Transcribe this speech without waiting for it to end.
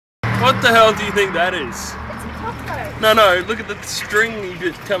What the hell do you think that is? It's a cockroach. No, look at the string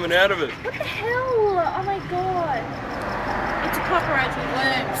just coming out of it. What the hell? Oh my god. It's a cockroach with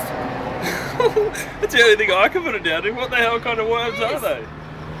worms. That's the only thing I can put it down to. What the hell kind of worms are they?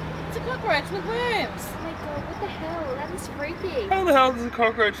 It's a cockroach with worms. Oh my god, what the hell? That is freaky. How the hell does a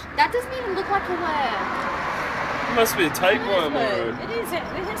cockroach? That doesn't even look like a worm. It must be a tapeworm. It is. It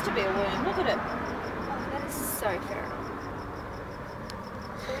has to be a worm. Look at it. Oh, that is so terrible.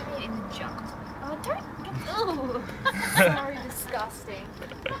 Throw me in the junk. Oh, don't. Oh, so disgusting.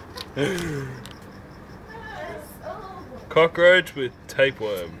 Cockroach with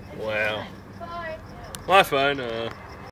tapeworm. Wow. Bye. My phone.